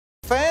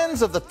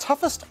Fans of the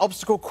toughest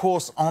obstacle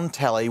course on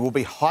telly will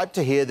be hyped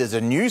to hear there's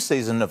a new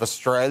season of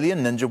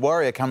Australian Ninja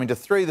Warrior coming to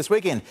 3 this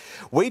weekend.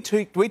 We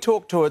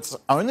talk to its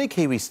only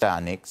Kiwi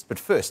star next, but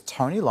first,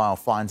 Tony Lyall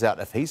finds out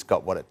if he's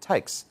got what it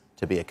takes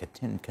to be a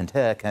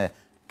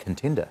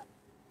contender.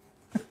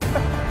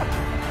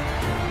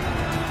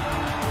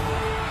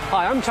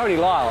 Hi, I'm Tony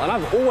Lyall, and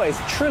I've always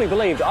truly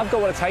believed I've got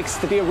what it takes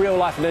to be a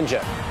real-life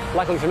ninja.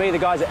 Luckily for me, the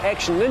guys at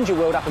Action Ninja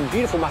World up in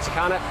beautiful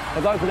Matakana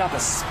have opened up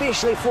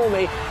especially for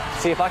me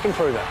to see if I can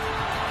prove it.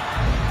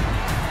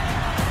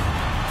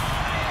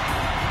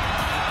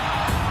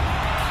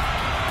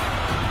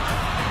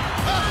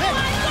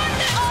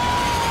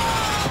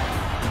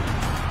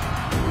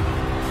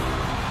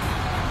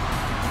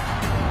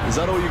 Is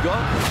that all you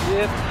got?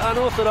 Yeah,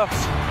 unorthodox,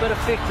 but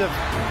effective.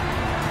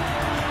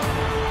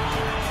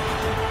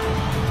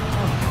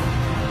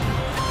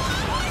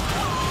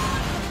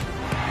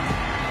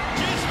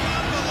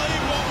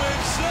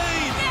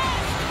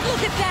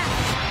 Look at that!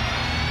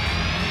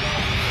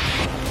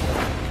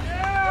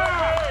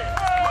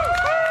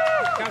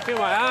 Can't feel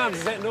my arms,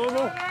 is that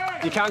normal?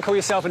 You can't call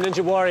yourself a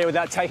Ninja Warrior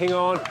without taking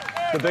on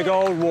the big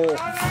old wall.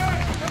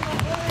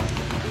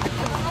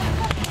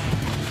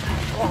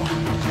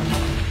 Oh.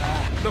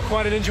 Not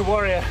quite a Ninja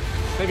Warrior,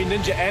 maybe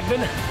Ninja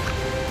Admin?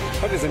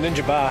 Hope there's a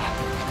Ninja Bar.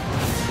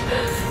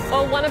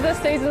 Well, one of the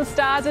season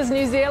stars is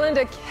New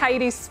Zealander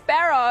Katie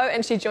Sparrow,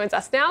 and she joins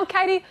us now.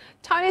 Katie,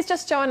 Tony's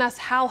just showing us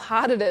how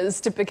hard it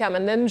is to become a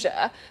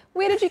ninja.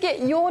 Where did you get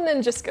your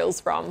ninja skills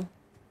from?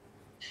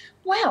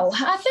 Well,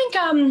 I think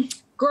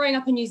growing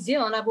up in New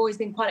Zealand, I've always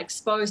been quite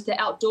exposed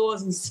to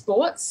outdoors and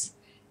sports,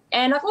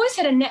 and I've always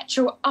had a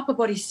natural upper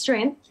body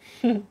strength.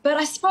 But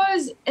I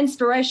suppose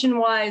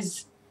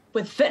inspiration-wise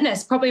with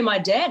fitness, probably my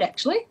dad,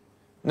 actually.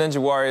 Ninja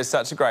Warrior is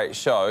such a great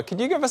show. Could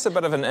you give us a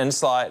bit of an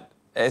insight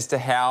as to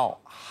how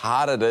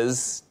hard it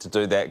is to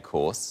do that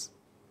course?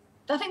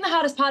 I think the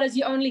hardest part is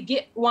you only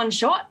get one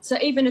shot. So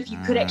even if you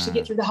could actually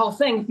get through the whole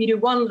thing, if you do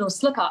one little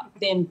slip up,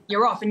 then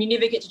you're off and you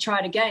never get to try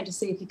it again to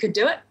see if you could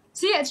do it.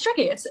 So yeah, it's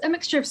tricky. It's a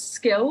mixture of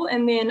skill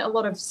and then a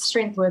lot of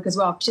strength work as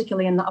well,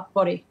 particularly in the upper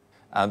body.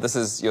 This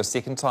is your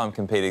second time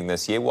competing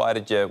this year. Why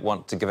did you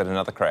want to give it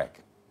another crack?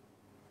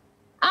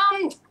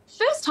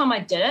 First time I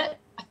did it,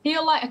 I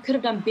feel like I could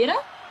have done better.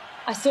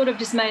 I sort of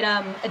just made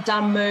a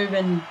dumb move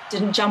and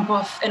didn't jump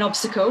off an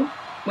obstacle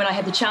when I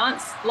had the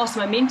chance, lost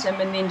momentum,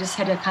 and then just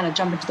had to kind of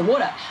jump into the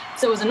water.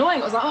 So it was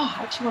annoying. I was like, oh,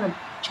 I actually want to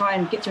try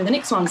and get through the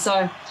next one.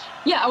 So,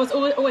 yeah, I was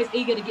always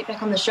eager to get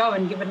back on the show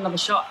and give it another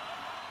shot.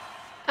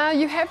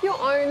 You have your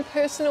own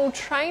personal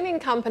training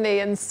company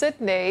in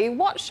Sydney.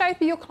 What shape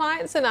are your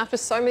clients in after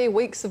so many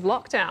weeks of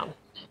lockdown?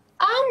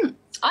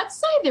 I'd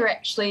say they're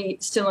actually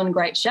still in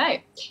great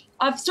shape.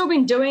 I've still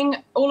been doing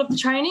all of the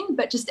training,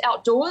 but just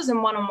outdoors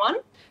and one-on-one.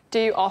 Do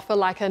you offer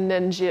like a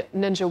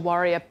Ninja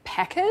Warrior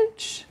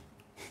package?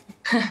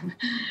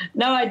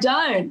 No, I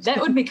don't.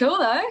 That would be cool,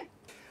 though.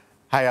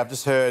 Hey, I've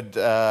just heard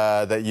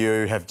that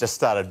you have just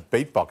started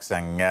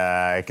beatboxing.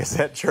 Is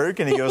that true?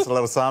 Can you give us a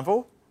little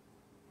sample?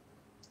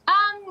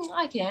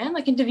 I can.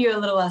 I can give you a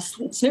little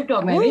Snoop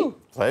Dogg, maybe. Ooh.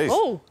 Please.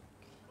 Ooh.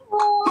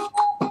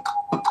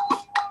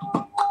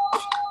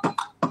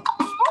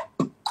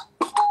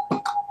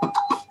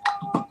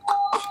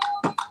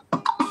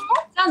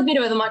 Sounds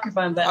better with a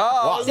microphone, but...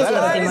 Oh,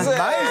 that is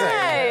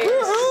amazing.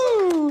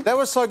 Woohoo. That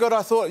was so good,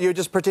 I thought you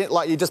just pretend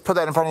like you just put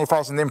that in front of your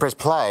face and then press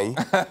play,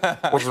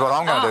 which is what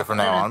I'm going to do from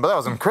now on. But that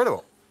was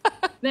incredible.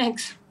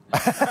 Thanks.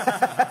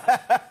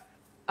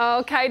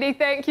 Oh, Katie,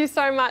 thank you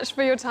so much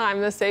for your time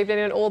this evening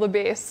and all the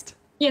best.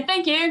 Yeah,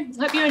 thank you.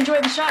 Hope you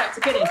enjoyed the show. It's a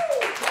goodie.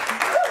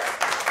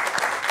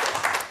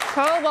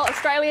 Cool. Well,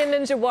 Australian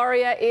Ninja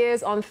Warrior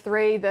airs on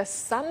 3 this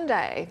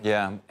Sunday.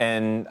 Yeah,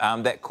 and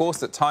that course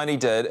that Tony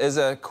did is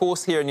a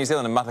course here in New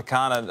Zealand, in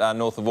Matakana,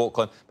 north of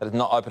Auckland, but it's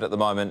not open at the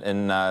moment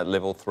in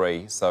level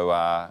 3, so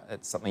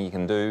it's something you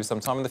can do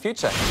sometime in the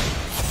future.